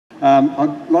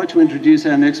I'd like to introduce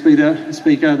our next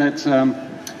speaker. That's the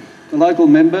local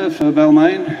member for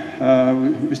Balmain,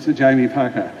 Mr. Jamie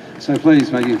Parker. So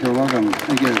please make him feel welcome.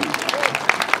 Thank you.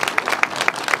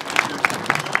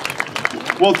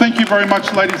 Well, thank you very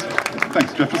much, ladies.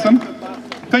 Thanks, Jefferson.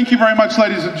 Thank you very much,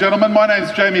 ladies and gentlemen. My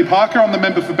name's Jamie Parker. I'm the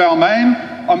member for Balmain.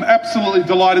 I'm absolutely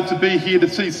delighted to be here to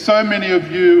see so many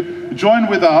of you join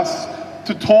with us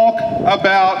to talk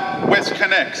about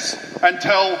WestCONnex and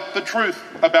tell the truth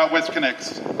about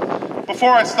WestCONnex.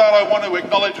 Before I start, I want to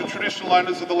acknowledge the traditional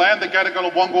owners of the land, the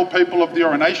Gadigal Wongal people of the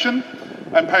Eora Nation,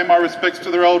 and pay my respects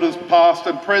to their elders past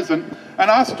and present,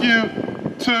 and ask you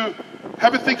to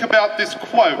have a think about this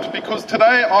quote, because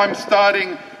today I'm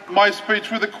starting my speech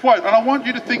with a quote, and I want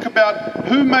you to think about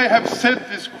who may have said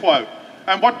this quote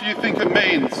and what do you think it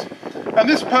means. And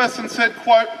this person said,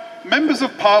 quote, "Members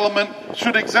of Parliament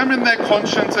should examine their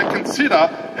conscience and consider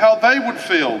how they would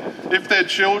feel if their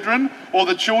children or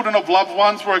the children of loved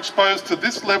ones were exposed to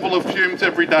this level of fumes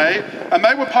every day and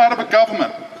they were part of a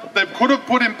government that could have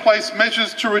put in place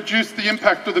measures to reduce the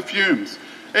impact of the fumes.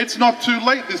 It's not too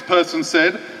late," this person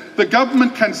said. "The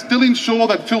government can still ensure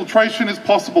that filtration is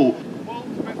possible."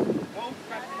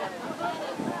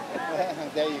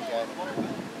 There you go.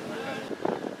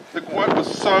 The quote was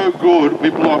so good, we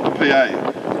blew up the PA.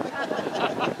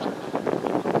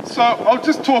 So I'll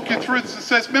just talk you through this. It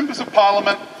says, members of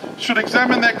Parliament should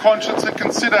examine their conscience and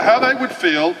consider how they would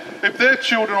feel if their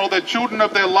children or the children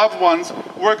of their loved ones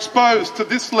were exposed to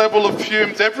this level of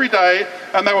fumes every day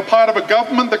and they were part of a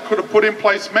government that could have put in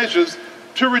place measures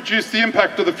to reduce the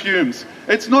impact of the fumes.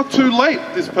 It's not too late,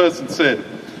 this person said.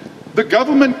 The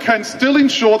government can still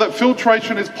ensure that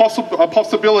filtration is a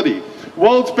possibility.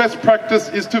 World's best practice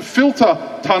is to filter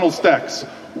tunnel stacks.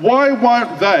 Why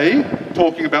won't they,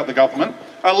 talking about the government,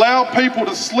 allow people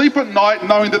to sleep at night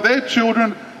knowing that their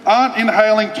children aren't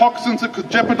inhaling toxins that could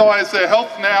jeopardise their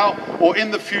health now or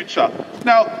in the future?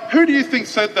 Now, who do you think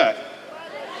said that?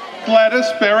 Gladys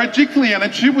Berejiklian,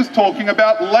 and she was talking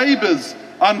about Labor's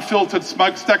unfiltered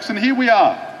smokestacks, and here we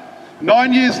are,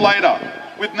 9 years later,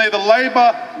 with neither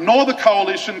Labor nor the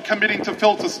Coalition committing to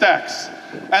filter stacks.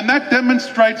 And that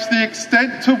demonstrates the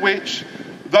extent to which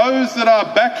those that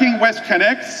are backing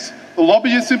WestCONnex, the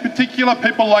lobbyists in particular,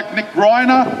 people like Nick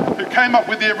Greiner, who came up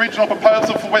with the original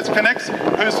proposal for WestCONnex,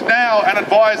 who's now an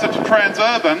advisor to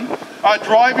Transurban, are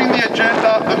driving the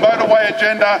agenda, the motorway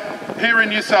agenda, here in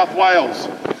New South Wales.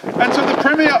 And so the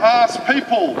Premier asked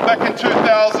people back in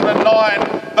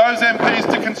 2009, those MPs,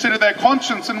 to consider their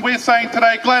conscience, and we're saying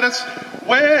today, Gladys,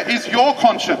 where is your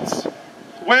conscience?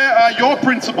 Where are your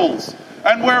principles?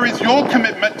 And where is your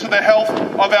commitment to the health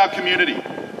of our community?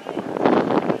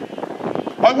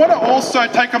 I want to also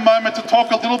take a moment to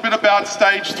talk a little bit about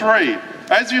Stage 3.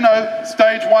 As you know,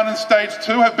 Stage 1 and Stage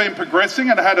 2 have been progressing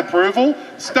and had approval.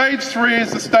 Stage 3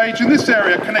 is the stage in this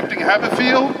area connecting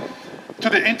Haberfield to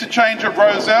the interchange of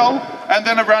Rozelle and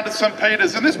then around to St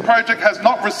Peters. And this project has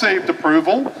not received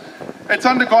approval. It's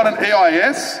undergone an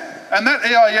EIS, and that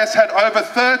EIS had over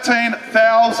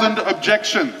 13,000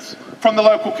 objections from the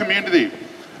local community.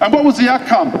 And what was the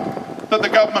outcome that the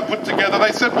government put together?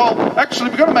 They said, well, actually,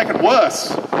 we've got to make it worse.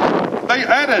 They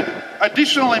added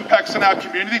additional impacts in our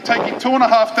community, taking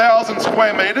 2,500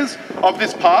 square metres of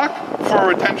this park for a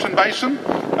retention basin,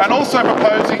 and also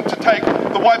proposing to take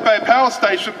the White Bay Power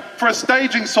Station for a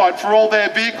staging site for all their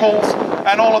vehicles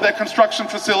and all of their construction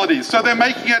facilities. So they're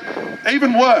making it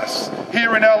even worse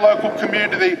here in our local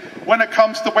community when it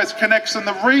comes to WestCONnex. And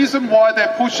the reason why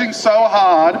they're pushing so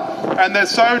hard and they're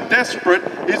so desperate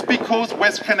is because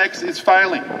WestCONnex is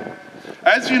failing.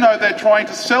 As you know, they're trying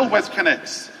to sell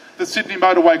WestCONnex, the Sydney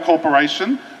Motorway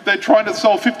Corporation. They're trying to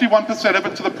sell 51% of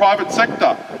it to the private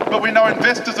sector. But we know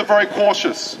investors are very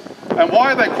cautious. And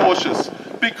why are they cautious?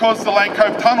 Because the Lane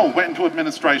Cove Tunnel went into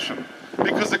administration.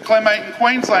 Because the Clement in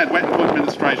Queensland went into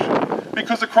administration.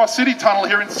 Because the Cross City Tunnel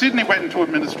here in Sydney went into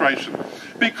administration.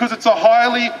 Because it's a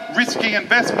highly risky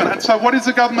investment. And so what is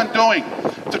the government doing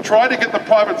to try to get the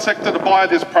private sector to buy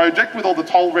this project with all the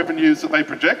toll revenues that they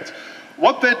project?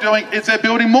 What they're doing is they're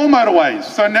building more motorways.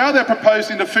 So now they're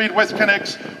proposing to feed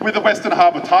WestCONnex with the Western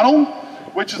Harbour Tunnel,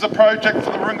 which is a project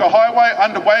for the Warringah Highway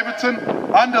under Waverton,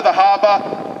 under the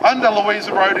harbour, under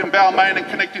Louisa Road in Balmain and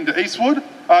connecting to Eastwood,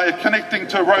 connecting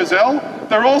to Rozelle.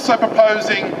 They're also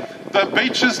proposing the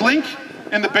Beaches link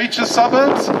in the Beaches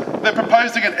suburbs. They're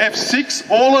proposing an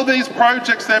F6. All of these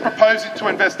projects they're proposing to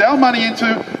invest our money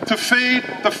into to feed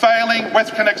the failing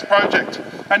WestCONnex project.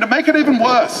 And to make it even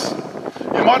worse,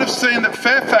 you might have seen that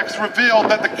Fairfax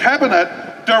revealed that the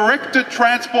Cabinet directed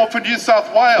Transport for New South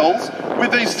Wales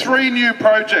with these 3 new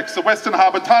projects, the Western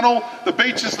Harbour Tunnel, the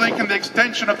Beaches Link and the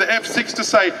extension of the F6, to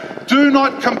say, do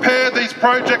not compare these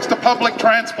projects to public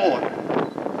transport.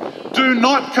 Do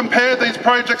not compare these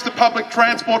projects to public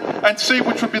transport and see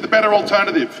which would be the better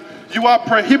alternative. You are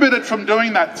prohibited from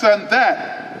doing that. So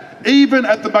that, even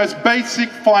at the most basic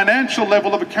financial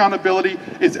level of accountability,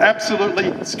 is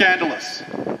absolutely scandalous.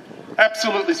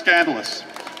 Absolutely scandalous.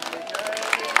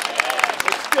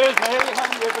 Excuse me,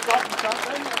 haven't you forgotten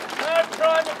something? No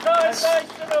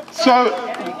privatisation of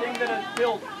anything that is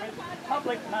built with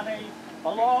public money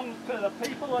belongs to the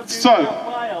people of New South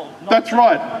Wales. That's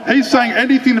right. He's saying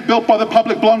anything built by the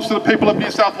public belongs to the people of New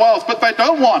South Wales, but they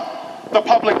don't want the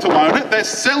public to own it. They're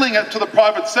selling it to the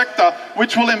private sector,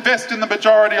 which will invest in the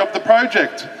majority of the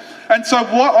project. And so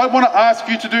what I want to ask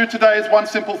you to do today is one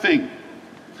simple thing.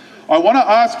 I want to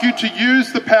ask you to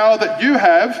use the power that you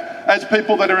have as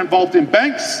people that are involved in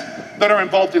banks, that are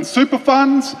involved in super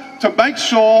funds, to make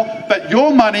sure that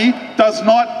your money does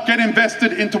not get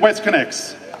invested into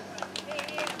WestCONnex.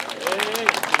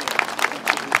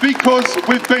 Because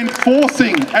we've been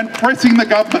forcing and pressing the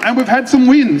government, and we've had some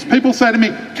wins. People say to me,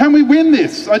 can we win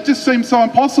this? It just seems so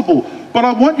impossible. But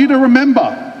I want you to remember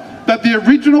that the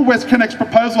original WestCONnex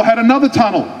proposal had another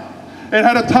tunnel. It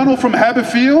had a tunnel from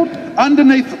Haberfield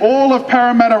underneath all of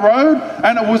Parramatta Road,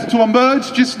 and it was to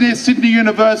emerge just near Sydney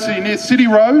University, near City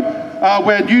Road,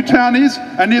 where Newtown is,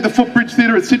 and near the Footbridge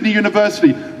Theatre at Sydney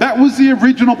University. That was the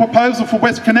original proposal for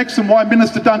WestCONnex, and why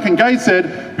Minister Duncan Gay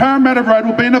said Parramatta Road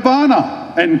will be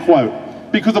nirvana, end quote,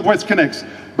 because of WestCONnex.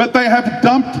 But they have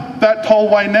dumped that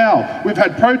tollway now. We've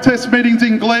had protest meetings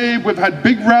in Glebe, we've had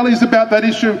big rallies about that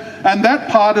issue, and that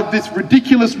part of this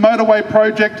ridiculous motorway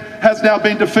project has now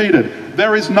been defeated.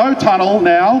 There is no tunnel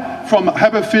now from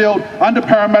Haberfield under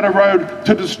Parramatta Road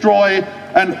to destroy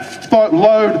and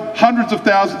load hundreds of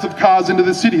thousands of cars into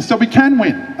the city. So we can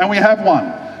win, and we have won,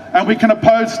 and we can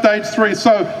oppose stage 3.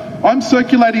 So I'm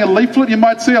circulating a leaflet. You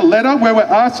might see a letter where we're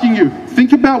asking you,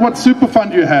 think about what super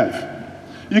fund you have.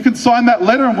 You can sign that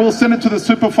letter and we'll send it to the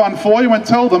super fund for you and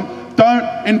tell them,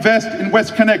 don't invest in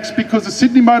WestCONnex, because the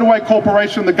Sydney Motorway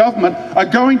Corporation and the government are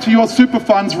going to your super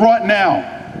funds right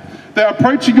now. They're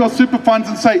approaching your super funds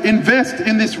and say, invest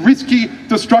in this risky,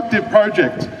 destructive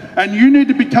project. And you need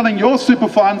to be telling your super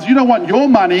funds you don't want your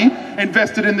money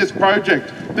invested in this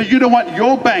project, that you don't want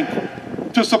your bank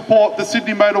to support the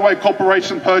Sydney Motorway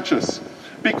Corporation purchase.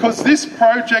 Because this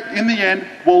project, in the end,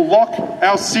 will lock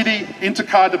our city into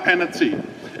car dependency.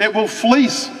 It will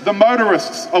fleece the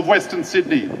motorists of Western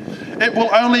Sydney. It will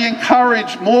only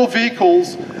encourage more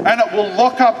vehicles, and it will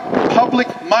lock up public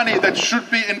money that should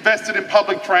be invested in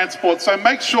public transport. So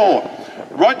make sure,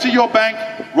 write to your bank,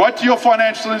 write to your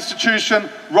financial institution,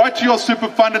 write to your super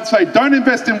fund and say, don't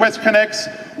invest in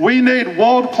WestCONnex. We need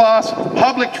world-class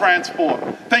public transport.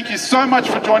 Thank you so much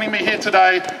for joining me here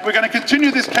today. We're going to continue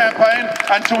this campaign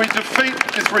until we defeat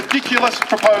this ridiculous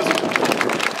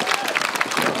proposal.